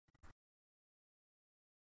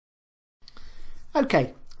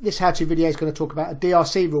Okay, this how-to video is going to talk about a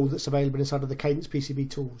DRC rule that's available inside of the Cadence PCB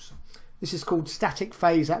tools. This is called static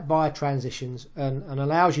phase at via transitions and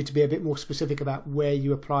allows you to be a bit more specific about where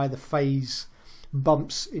you apply the phase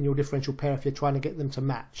bumps in your differential pair if you're trying to get them to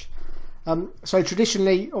match. So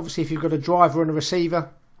traditionally, obviously, if you've got a driver and a receiver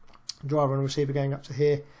going up to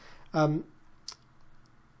here,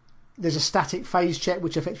 there's a static phase check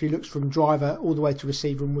which effectively looks from driver all the way to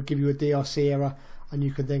receiver and will give you a DRC error, and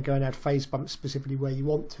you can then go and add phase bumps specifically where you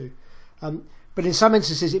want to. But in some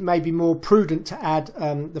instances it may be more prudent to add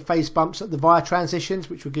the phase bumps at the via transitions,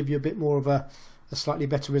 which will give you a bit more of a slightly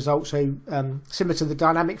better result. So similar to the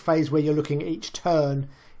dynamic phase where you're looking at each turn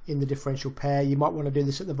in the differential pair, you might want to do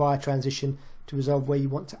this at the via transition to resolve where you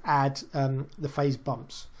want to add the phase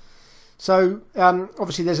bumps. So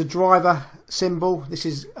obviously there's a driver symbol. This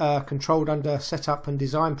is controlled under setup and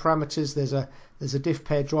design parameters. There's a diff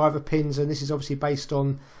pair driver pins, and this is obviously based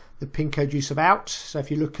on the pin code use of out. So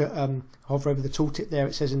if you look at hover over the tooltip there,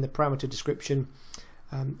 it says in the parameter description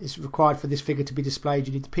it's required for this figure to be displayed.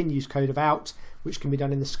 You need the pin use code of out, which can be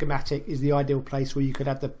done in the schematic, is the ideal place where you could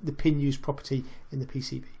add the pin use property in the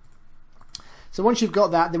PCB. So once you've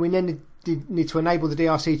got that, then we then need to enable the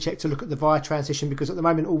DRC check to look at the via transition, because at the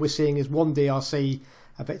moment all we're seeing is one DRC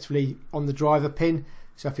effectively on the driver pin.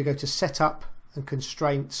 So if you go to setup and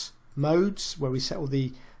constraints modes, where we set all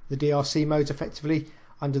the DRC modes effectively,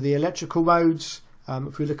 under the electrical modes,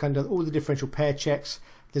 if we look under all the differential pair checks,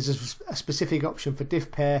 there's a specific option for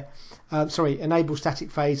diff pair, enable static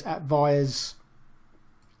phase at vias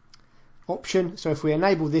option. So if we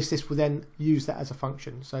enable this will then use that as a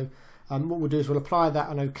function. So what we'll do is we'll apply that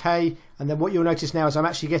and OK, and then what you'll notice now is I'm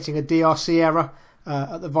actually getting a DRC error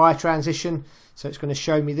at the via transition, so it's going to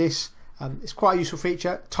show me this. It's quite a useful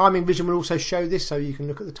feature. Timing vision will also show this, so you can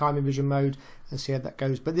look at the timing vision mode and see how that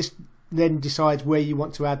goes, but this then decides where you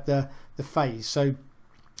want to add the phase. So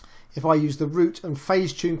if I use the root and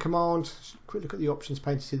phase tune command, quick look at the options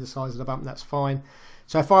pane to see the size of the bump, that's fine.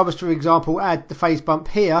 So if I was to, for example, add the phase bump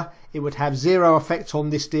here, it would have zero effect on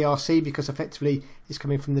this DRC because effectively it's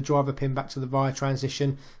coming from the driver pin back to the via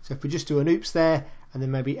transition. So if we just do an oops there and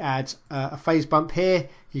then maybe add a phase bump here,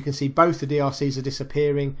 you can see both the DRCs are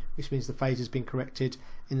disappearing, which means the phase has been corrected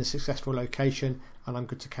in the successful location, and I'm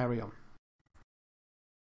good to carry on.